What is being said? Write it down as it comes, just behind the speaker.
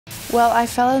Well, I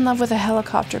fell in love with a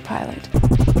helicopter pilot.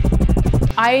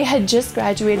 I had just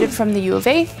graduated from the U of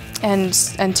A and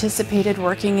anticipated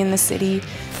working in the city.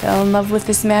 Fell in love with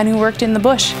this man who worked in the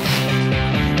bush.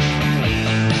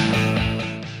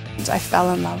 I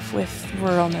fell in love with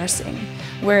rural nursing,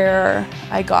 where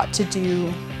I got to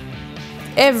do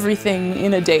everything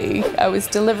in a day. I was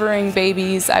delivering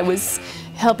babies, I was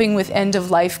helping with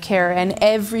end-of-life care, and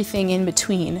everything in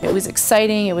between. It was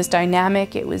exciting, it was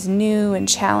dynamic, it was new and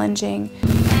challenging.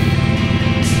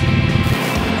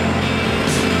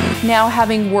 Now,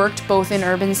 having worked both in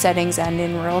urban settings and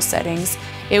in rural settings,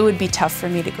 it would be tough for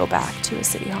me to go back to a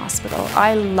city hospital.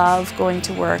 I love going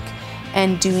to work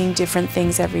and doing different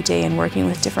things every day and working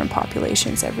with different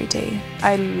populations every day.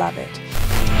 I love it.